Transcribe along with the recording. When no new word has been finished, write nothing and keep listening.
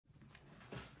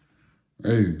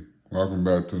Hey, welcome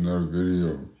back to another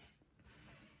video.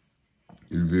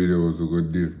 This video is a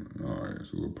little different, alright,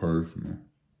 it's a little personal.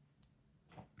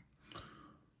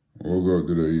 I woke up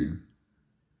today,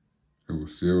 it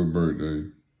was Silver's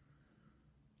birthday.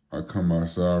 I come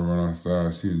outside, run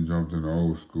outside, she done jumped in the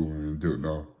old school and dipped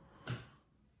off.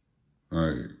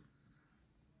 Like,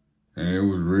 and it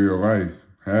was real life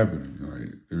happening,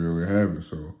 like, it really happened,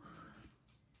 so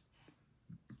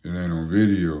it ain't on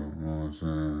video, you know what I'm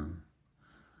saying?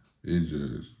 It's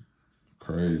just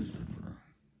crazy, bro.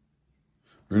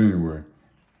 But anyway,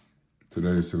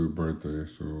 today's Silver's birthday,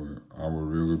 so I would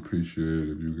really appreciate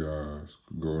if you guys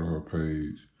could go to her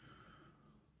page,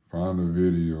 find a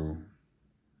video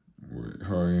with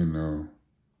her in there,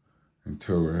 and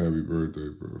tell her happy birthday,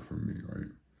 bro, from me, like.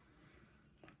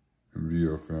 And be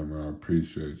your family, I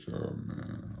appreciate y'all,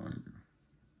 man. Like,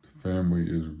 the family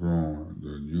is growing.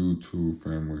 The YouTube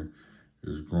family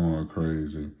is growing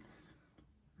crazy.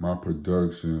 My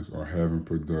productions are having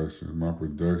productions. My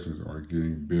productions are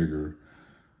getting bigger.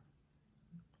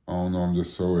 I don't know, I'm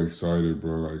just so excited,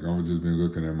 bro. Like, I've just been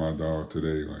looking at my dog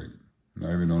today, like,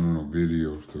 not even on no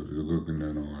videos, just looking at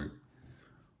him like,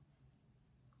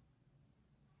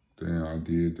 damn, I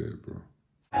did that, bro.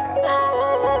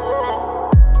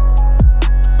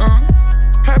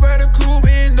 How about a cool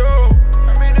window?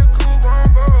 I made a cool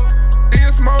combo. They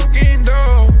smoking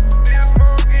dough.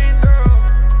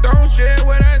 Don't share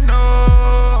what I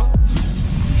know.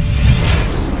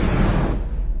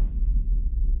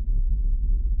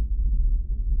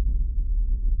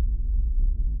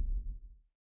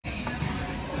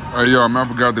 Hey, yo, I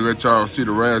forgot to let y'all see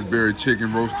the raspberry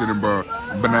chicken roasted in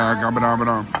banana.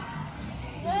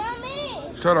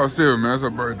 Shout out Silver, man. It's her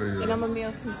birthday. Yeah. And I'm a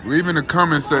meal too. Leave in the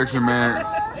comment section, man.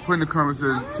 Put in the comment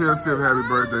section, tell Silver happy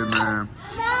birthday, man.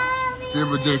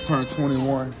 Silver just turned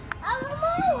 21.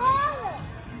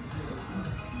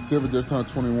 Silver just turned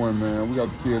 21, man. We got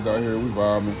the kids out here. We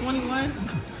vibing.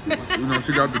 21? You know,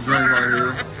 she got the drink right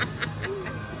here.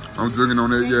 I'm drinking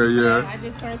on it. Yeah. I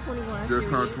just turned 21. Just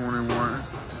turned 21.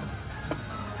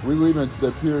 We leaving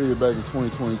that period back in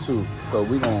 2022, so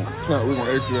we gonna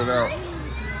exit it out.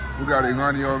 We got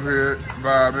Ilani over here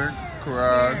vibing,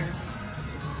 crying.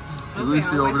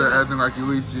 Alicia over there acting like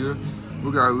Alicia.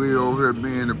 We got Leah over here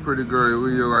being the pretty girl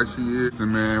Leah like she is.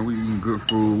 And man, we eating good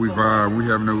food, we vibe, we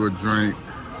having a little drink.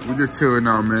 We just chilling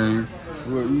out, man.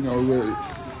 Well,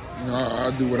 I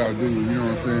do what I do, you know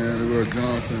what I'm saying? The little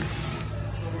Johnson.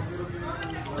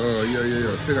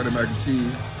 Yeah. Check out the mac and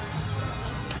cheese.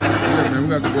 Yeah, man, we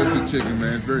got the roasted chicken,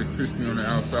 man. It's very crispy on the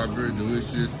outside, very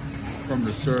delicious. From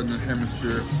the southern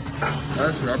hemisphere.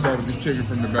 Actually, I brought this chicken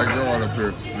from the backyard up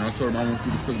here. And I told them I want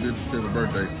you to cook this for Silver's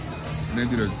birthday. And they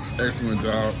did an excellent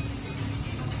job.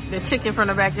 The chicken from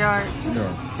the backyard?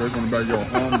 Yeah, straight from the backyard.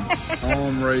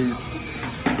 Home raised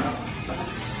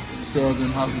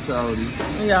southern hospitality.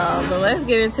 Y'all, but let's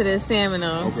get into this salmon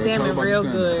though. Okay, salmon real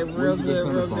salmon. good, real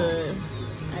Where'd good.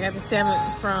 I got the salmon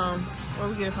from, where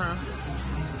we get it from?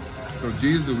 So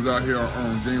Jesus was out here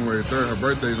on January 3rd. Her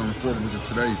birthday is on the 4th, which is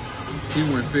today. He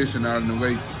went fishing out in the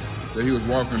lake that he was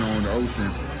walking on the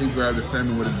ocean. He grabbed the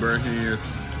salmon with his bare hands.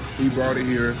 He brought it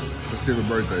here for Silver's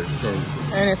birthday. So,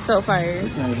 and it's so fire.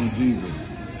 It comes from Jesus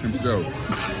himself.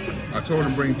 I told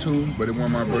him bring 2, but it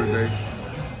wasn't my birthday,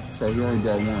 so he only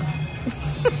brought 1.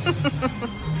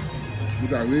 We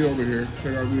got Leah over here.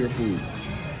 Check out Leah's food.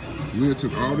 Leah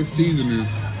took all the seasonings.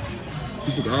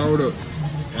 She took all the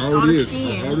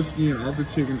skin off the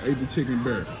chicken, ate the chicken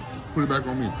bare. Put it back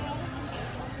on me.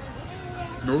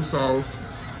 No sauce,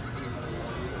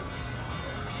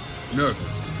 nothing.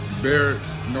 Bare,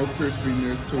 no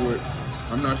crispiness to it.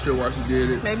 I'm not sure why she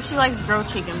did it. Maybe she likes grilled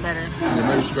chicken better. Yeah,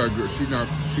 maybe she got grilled. She went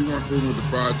through with the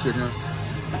fried chicken.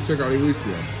 Check out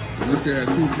Alicia. Alicia had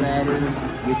 2 sliders,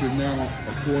 which is now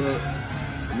a quarter.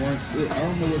 I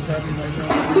don't know what's happening right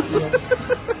now, Alicia,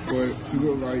 but she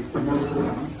looks like a monster,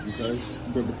 okay?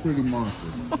 But the pretty monster.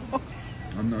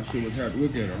 I'm not sure what's happening.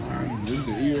 Look at her. Look at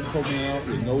the ears poking out,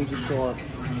 the nose is sharp,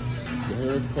 the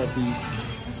hair is puffy.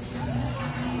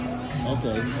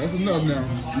 Okay, that's enough now.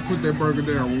 You put that burger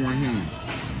down with 1 hand.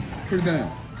 Put it down.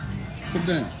 Put it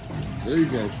down. There you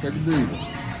go. Take a breather.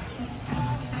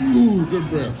 Ooh, good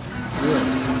breath. Yeah.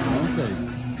 Okay.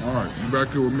 All right, you back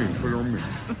here with me. Put it on me.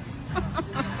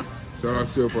 Shout out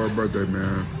Sil for her birthday,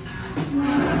 man.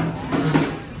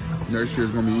 Next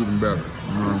year's gonna be even better.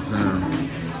 You know what I'm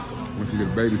saying? Once you get a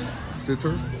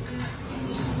babysitter,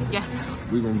 yes.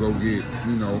 We're gonna go get,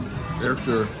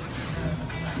 extra. You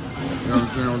know what I'm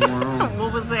saying? What's going on?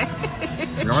 What was that?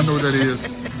 Y'all know what that is.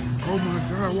 Oh my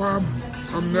God, why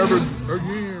I'm never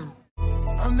again.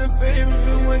 I'm the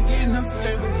favorite, we're getting the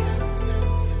favor.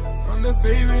 I'm the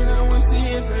favorite, I want to see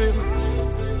it favorite.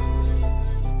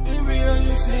 Every time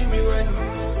you see me later.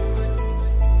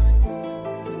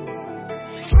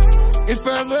 If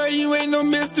I love you, ain't no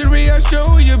mystery, I'll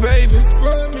show you, baby.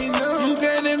 Let me know. You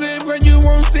can't live when you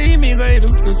won't see me later.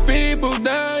 Cause people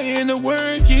die and the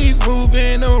world keeps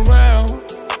moving around.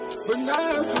 But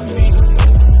not for me.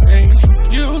 Hey,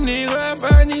 you need life,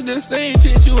 I need the same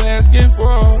shit you asking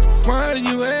for. Why do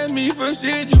you ask me for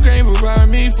shit you can't provide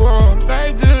me for?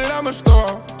 Life good, I'm a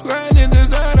star. Flying in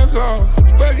designer car.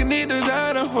 Fucking need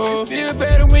designer hoe. Feel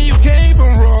better when you came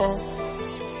from raw.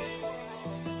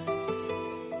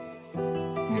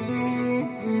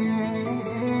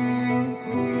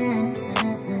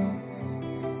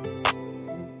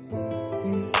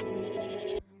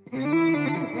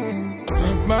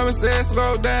 Mama said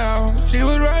slow down, she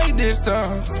was right this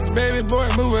time. Baby boy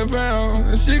moving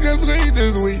pound, she can sleep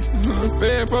this week.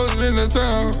 Fed posted in the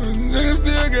town, niggas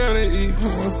still gotta eat.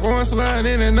 Phone slide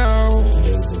in and out.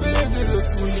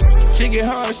 She get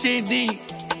hard, she deep.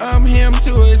 I'm him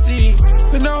to a T.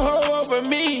 But no hoe over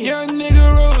me. Young nigga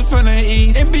rose from the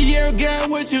east. NBL got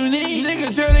what you need.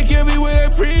 Nigga tryna kill me with a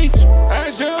preach. I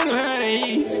showed him how to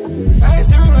eat. I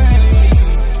showed him how to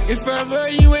eat. If I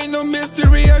love you, ain't no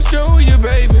mystery, I'll show you,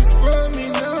 baby. Let me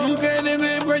know. You can't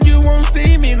live when you won't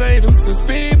see me later.